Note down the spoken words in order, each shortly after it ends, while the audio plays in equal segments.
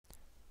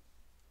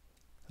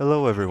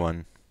Hello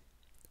everyone,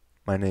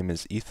 my name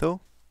is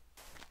Etho,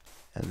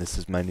 and this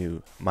is my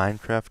new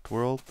Minecraft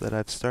world that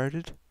I've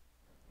started.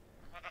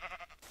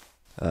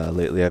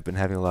 Lately I've been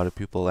having a lot of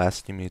people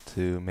asking me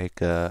to make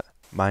a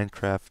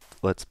Minecraft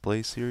Let's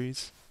Play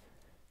series,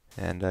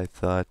 and I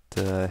thought,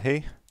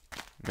 hey,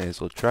 may as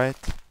well try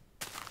it,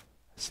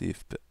 see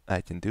if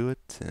I can do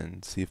it,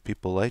 and see if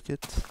people like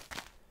it,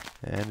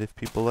 and if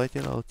people like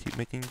it, I'll keep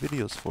making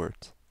videos for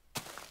it.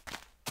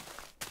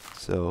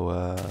 So,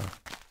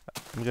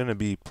 I'm gonna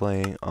be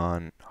playing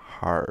on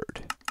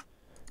hard,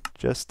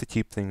 just to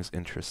keep things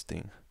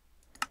interesting.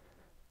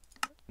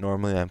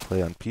 Normally I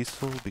play on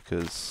peaceful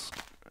because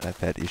I've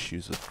had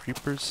issues with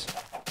creepers,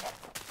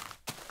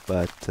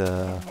 but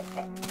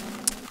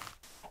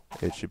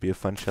it should be a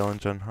fun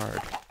challenge on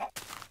hard.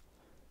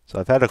 So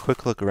I've had a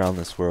quick look around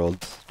this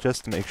world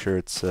just to make sure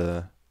it's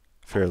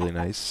fairly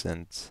nice,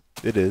 and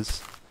it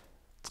is.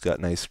 It's got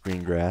nice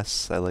green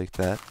grass, I like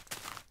that.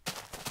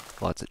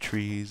 Lots of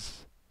trees,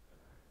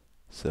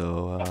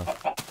 so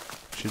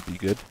should be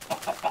good.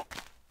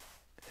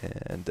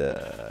 And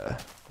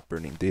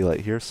burning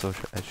daylight here, so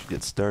I should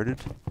get started.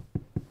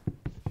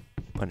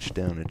 Punch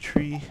down a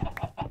tree.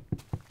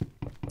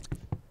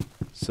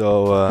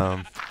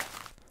 So,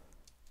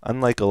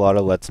 unlike a lot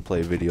of Let's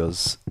Play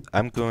videos,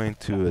 I'm going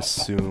to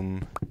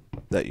assume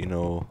that you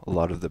know a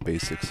lot of the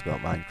basics about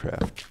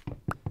Minecraft.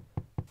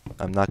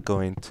 I'm not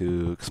going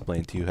to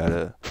explain to you how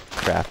to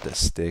craft a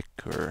stick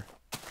or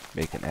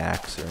make an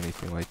axe or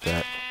anything like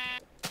that.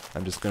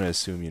 I'm just going to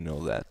assume you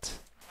know that.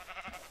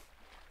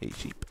 Hey,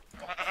 sheep.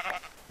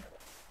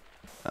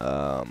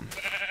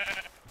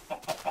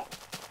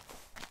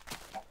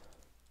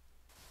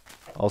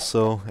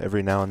 Also,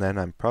 every now and then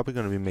I'm probably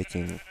going to be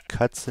making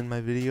cuts in my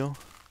video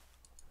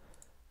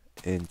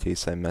in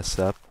case I mess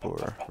up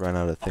or run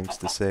out of things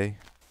to say,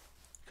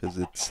 because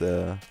it's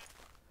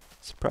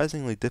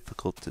surprisingly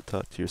difficult to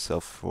talk to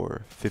yourself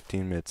for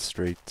 15 minutes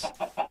straight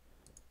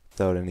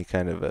without any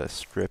kind of a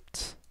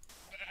script,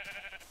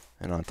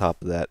 and on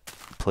top of that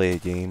play a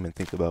game and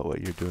think about what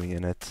you're doing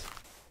in it.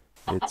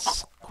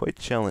 It's quite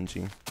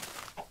challenging,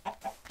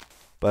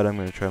 but I'm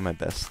going to try my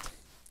best.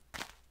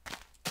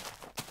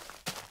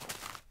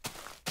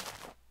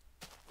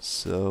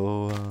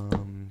 So,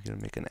 I'm going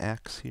to make an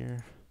axe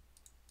here.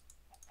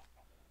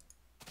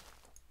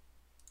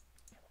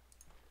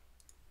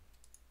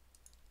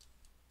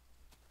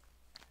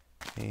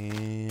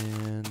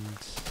 And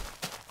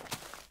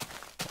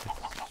I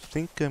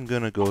think I'm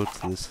going to go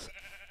to this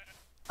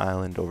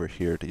island over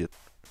here to get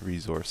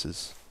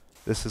resources.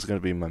 This is going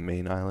to be my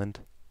main island.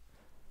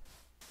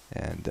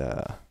 And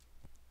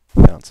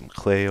found some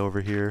clay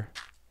over here,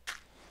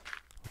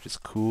 which is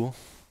cool.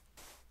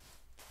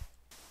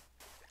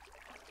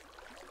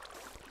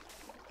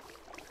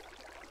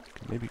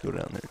 Can maybe go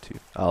down there too.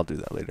 I'll do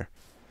that later.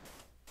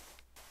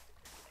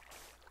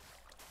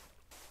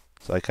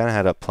 So I kind of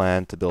had a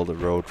plan to build a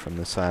road from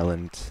this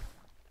island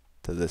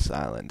to this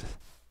island,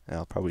 and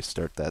I'll probably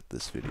start that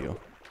this video.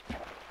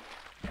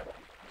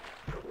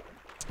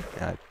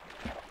 Yeah,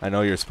 I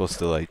know you're supposed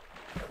to like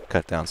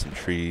cut down some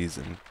trees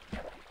and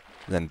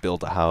then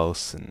build a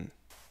house and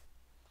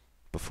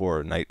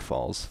before night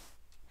falls,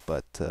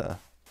 but I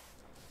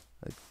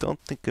don't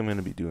think I'm going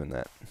to be doing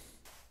that.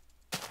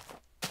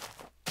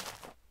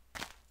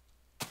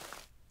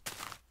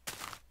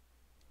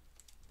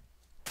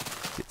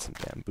 Get some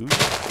bamboo.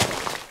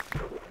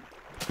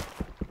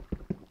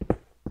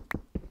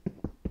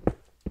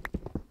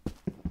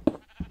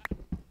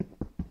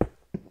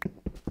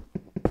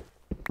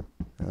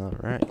 All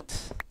right.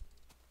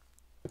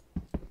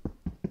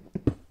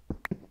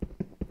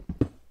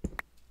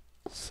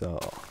 So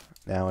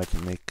now I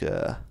can make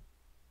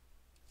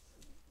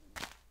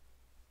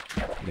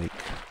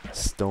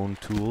stone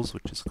tools,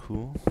 which is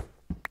cool.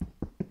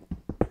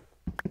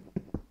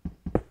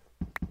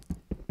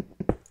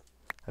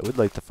 I would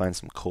like to find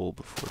some coal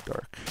before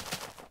dark.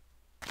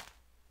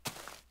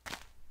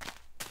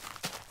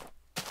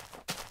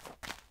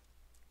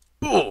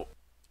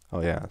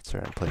 Oh yeah, that's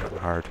right, I'm playing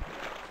hard.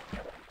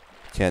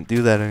 Can't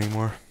do that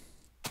anymore.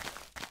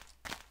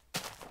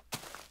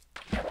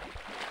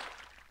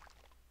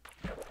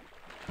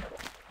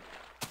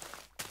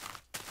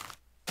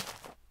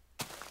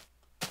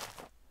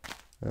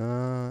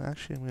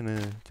 Actually I'm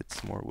gonna get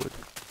some more wood.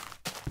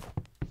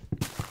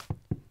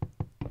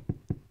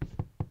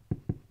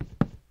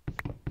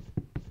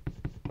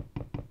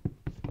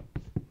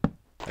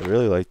 I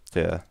really like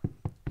the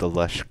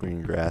lush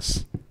green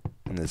grass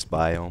in this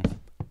biome.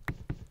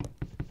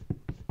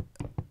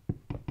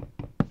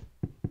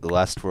 The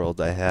last world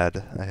I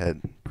had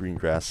green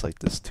grass like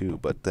this too,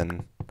 but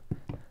then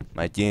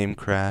my game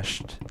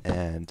crashed,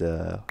 and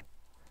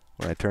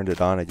when I turned it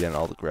on again,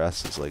 all the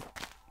grass is like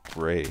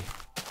gray.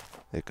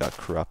 It got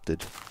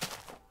corrupted,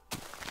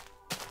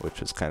 which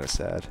was kind of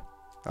sad.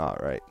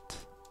 Alright.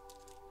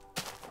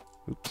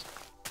 Oops.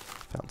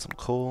 Found some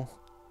coal.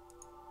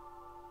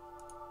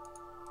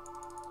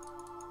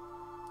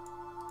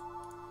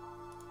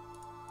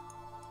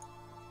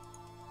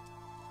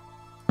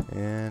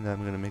 And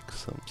I'm gonna make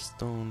some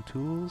stone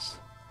tools.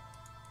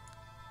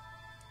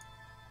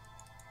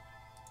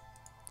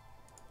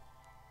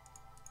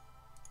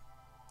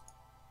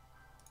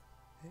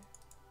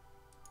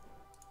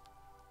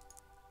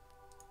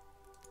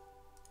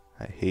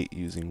 hate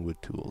using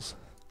wood tools.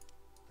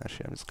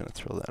 Actually, I'm just gonna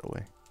throw that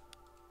away.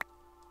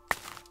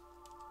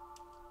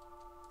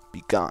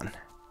 Be gone.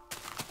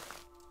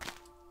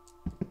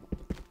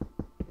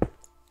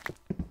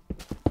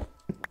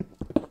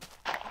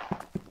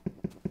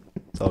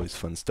 It's always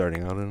fun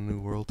starting out in a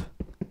new world.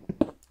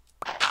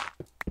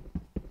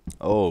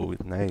 Oh,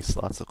 nice,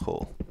 lots of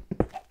coal.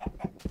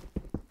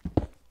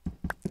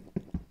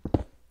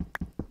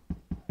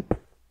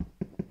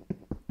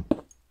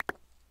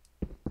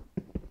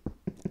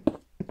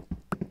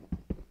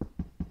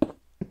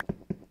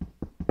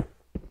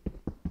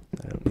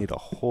 I don't need a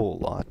whole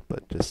lot,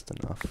 but just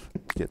enough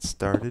to get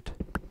started.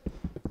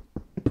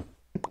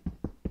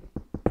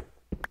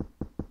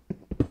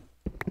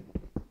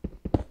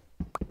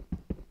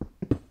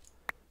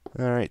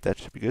 Alright, that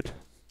should be good.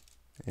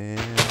 And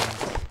I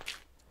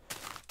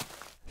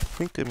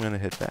think I'm gonna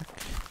head back.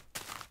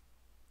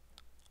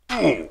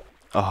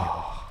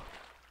 Oh.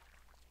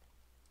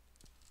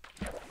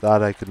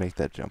 Thought I could make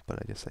that jump, but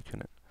I guess I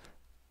couldn't.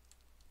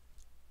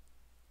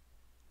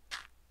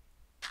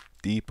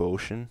 Deep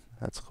ocean,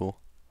 that's cool.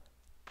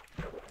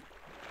 I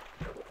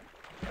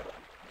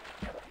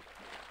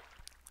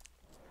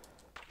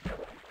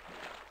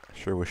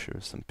sure wish there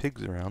was some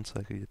pigs around so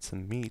I could get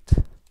some meat.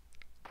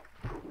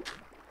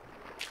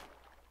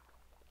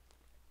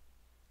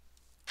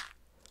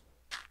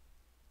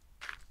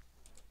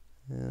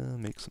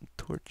 Make some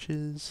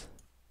torches.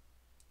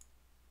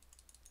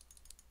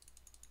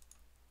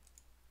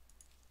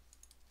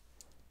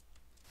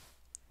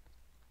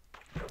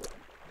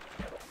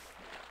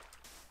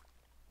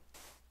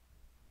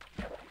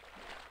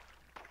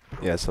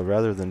 Yeah, so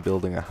rather than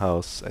building a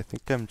house, I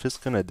think I'm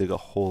just gonna dig a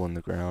hole in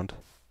the ground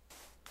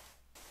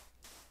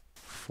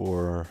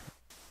for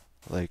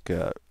like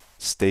a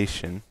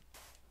station,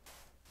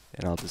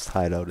 and I'll just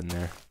hide out in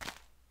there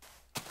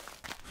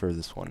for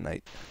this one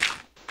night.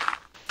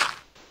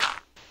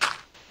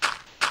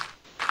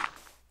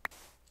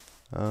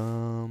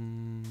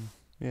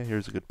 Yeah,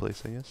 here's a good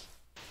place, I guess.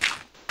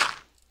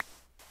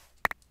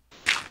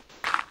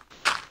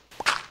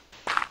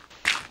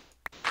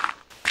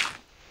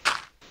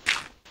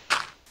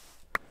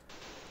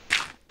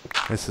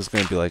 This is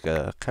going to be like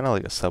a kind of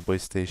like a subway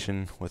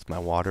station with my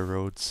water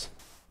roads.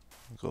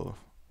 I'll go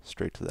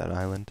straight to that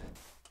island.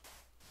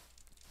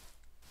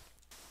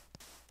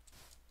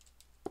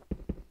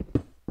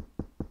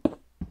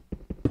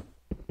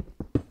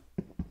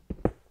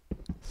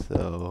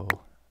 So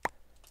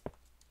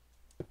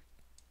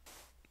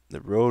the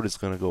road is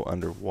going to go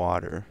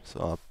underwater, so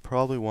I'll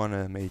probably want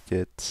to make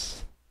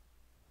it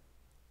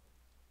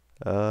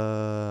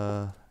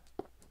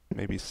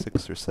maybe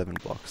 6 or 7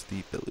 blocks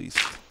deep at least.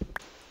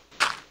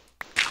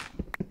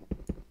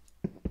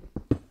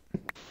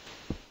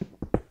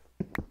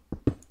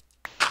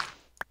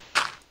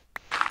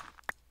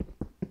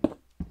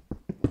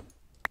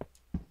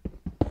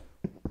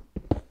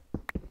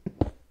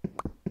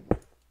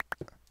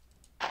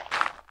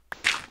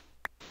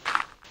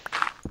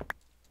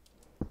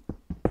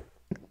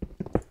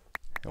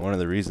 One of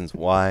the reasons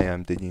why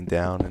I'm digging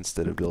down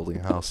instead of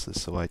building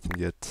houses so I can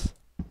get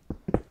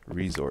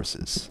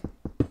resources,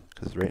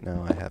 because right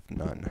now I have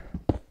none,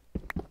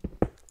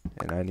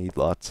 and I need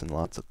lots and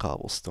lots of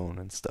cobblestone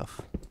and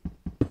stuff.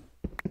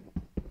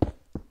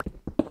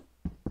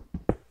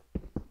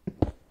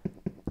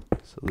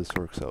 So this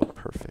works out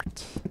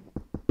perfect.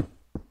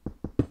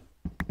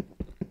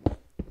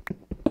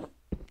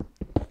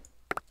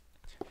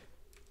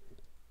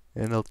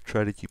 And I'll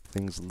try to keep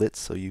things lit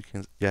so you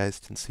guys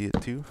can see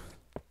it too.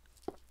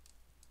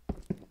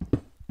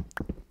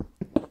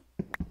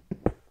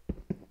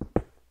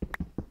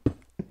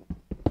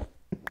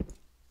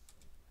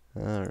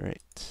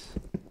 Alright.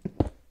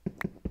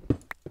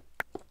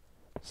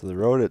 So the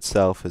road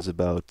itself is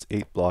about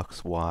 8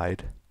 blocks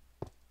wide.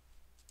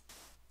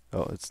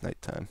 Oh, it's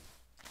nighttime.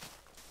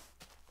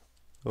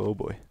 Oh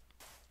boy.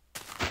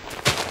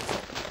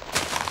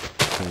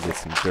 I'm gonna get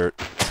some dirt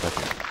so I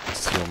can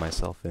seal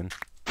myself in.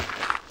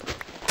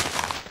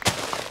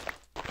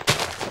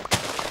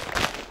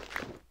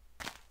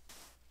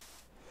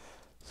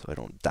 So I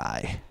don't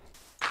die.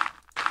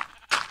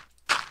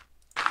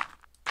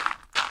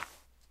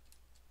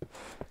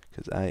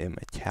 Because I am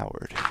a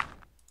coward.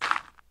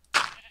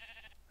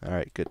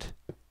 Alright, good.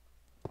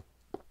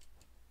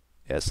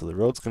 Yeah, so the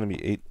road's going to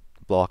be 8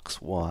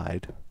 blocks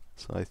wide.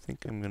 So I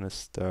think I'm going to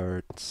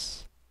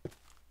start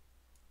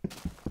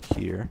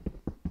here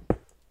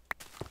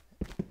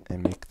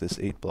and make this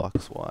 8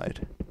 blocks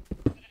wide.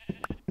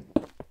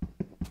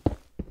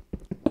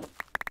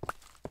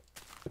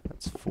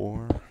 That's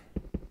 4.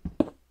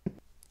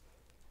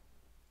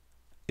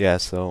 Yeah,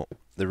 so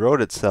the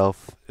road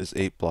itself is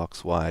 8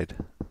 blocks wide.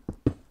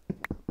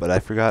 But I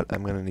forgot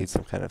I'm going to need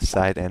some kind of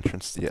side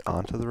entrance to get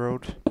onto the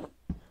road.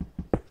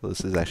 So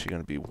this is actually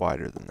going to be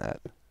wider than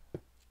that.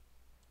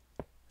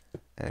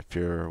 And if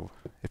you're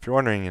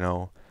wondering, you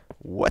know,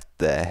 what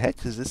the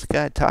heck is this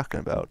guy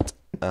talking about?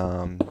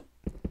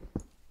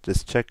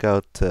 Just check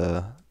out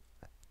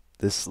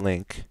this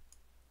link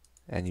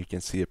and you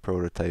can see a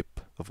prototype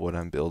of what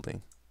I'm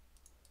building.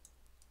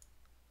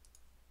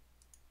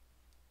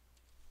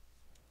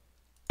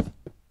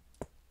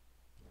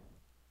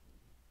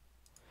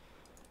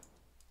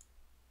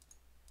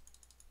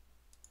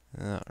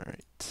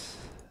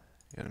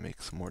 Gonna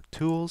make some more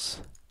tools.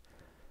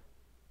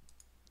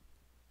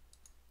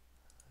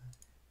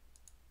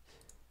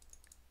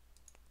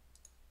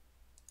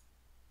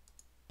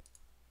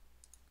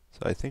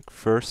 So I think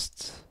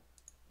first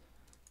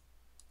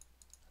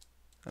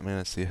I'm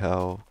gonna see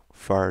how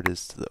far it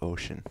is to the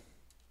ocean.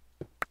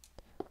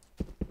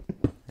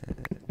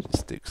 And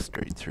just dig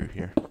straight through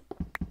here.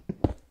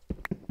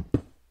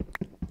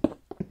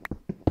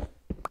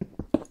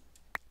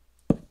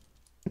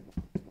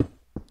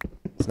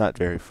 It's not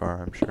very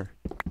far, I'm sure.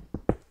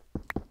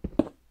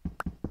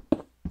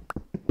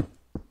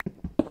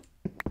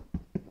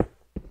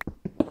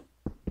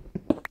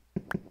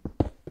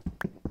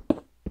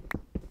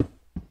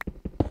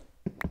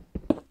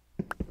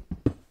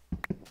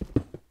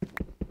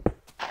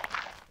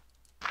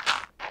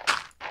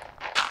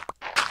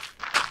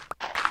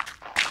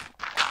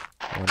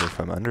 I wonder if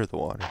I'm under the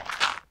water.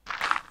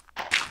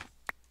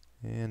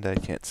 And I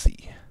can't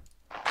see.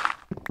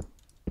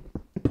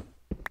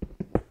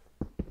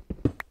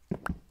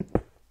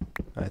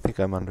 I think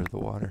I'm under the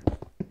water.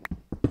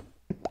 I'm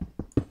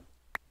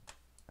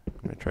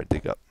gonna try to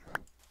dig up.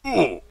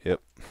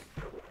 Yep.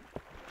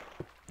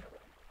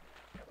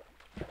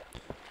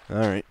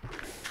 Alright.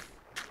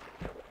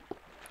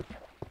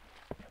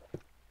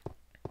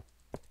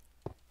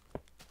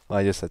 Well,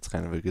 I guess that's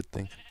kind of a good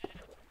thing.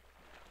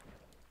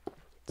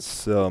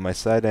 So my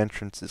side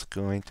entrance is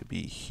going to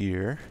be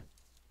here.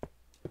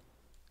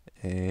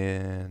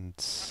 And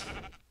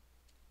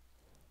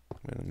I'm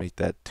going to make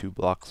that 2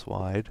 blocks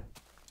wide.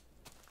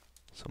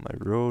 So my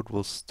road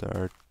will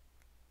start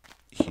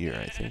here,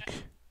 I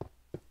think.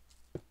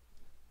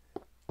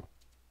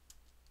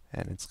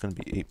 And it's going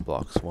to be 8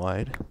 blocks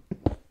wide.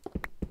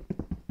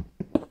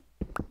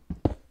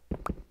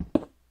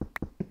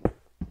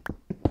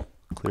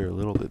 Clear a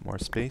little bit more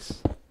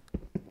space.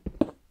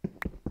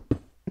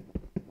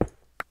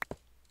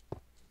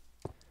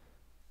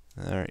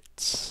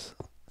 Alright.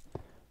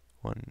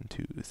 1,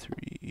 2,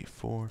 3,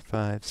 4,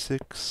 5,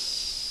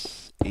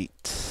 6,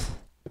 8.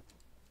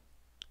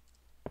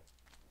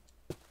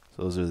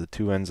 Those are the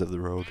 2 ends of the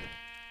road.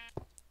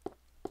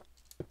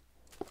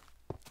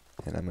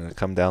 And I'm going to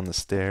come down the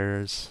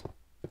stairs.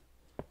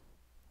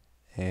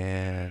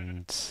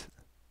 And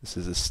this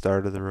is the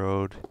start of the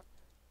road.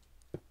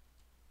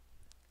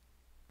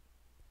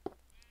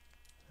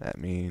 That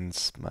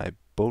means my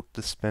boat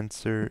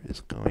dispenser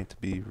is going to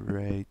be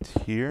right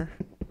here.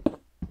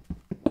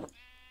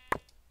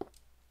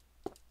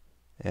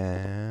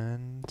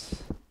 And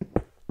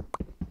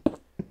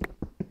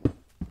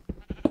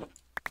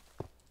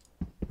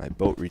my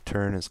boat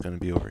return is going to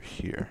be over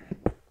here.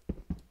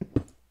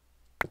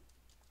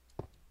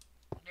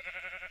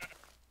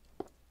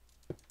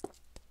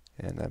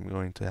 And I'm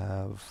going to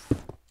have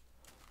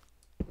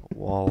a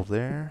wall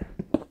there.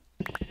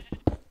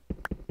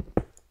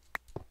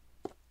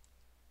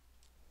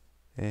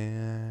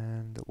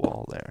 And a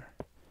wall there.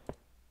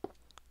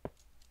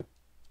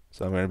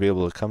 So I'm going to be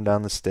able to come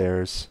down the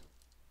stairs,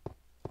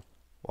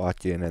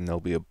 walk in, and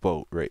there'll be a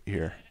boat right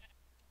here.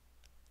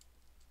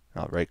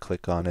 I'll right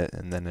click on it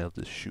and then it'll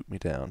just shoot me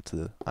down to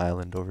the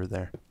island over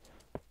there.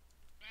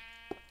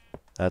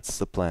 That's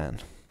the plan.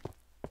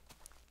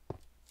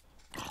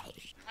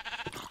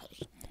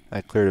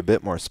 I cleared a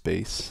bit more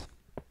space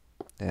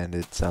and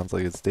it sounds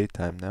like it's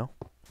daytime now.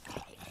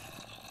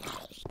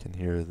 You can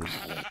hear the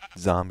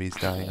zombies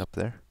dying up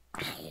there.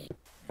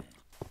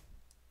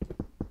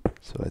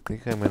 So I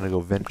think I'm gonna go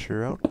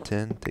venture out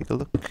and take a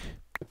look.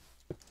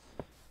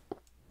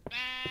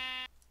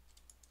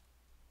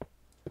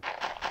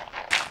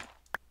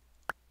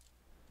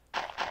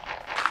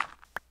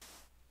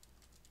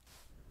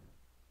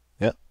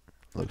 Yep,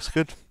 looks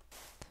good.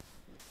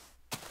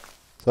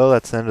 So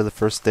that's the end of the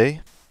first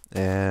day,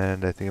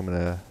 and I think I'm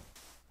gonna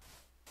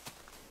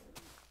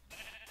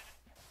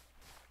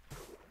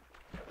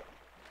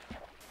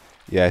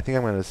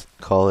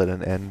call it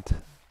an end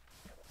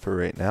for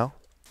right now.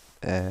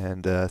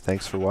 And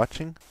thanks for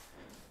watching.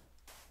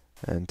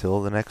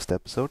 Until the next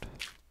episode.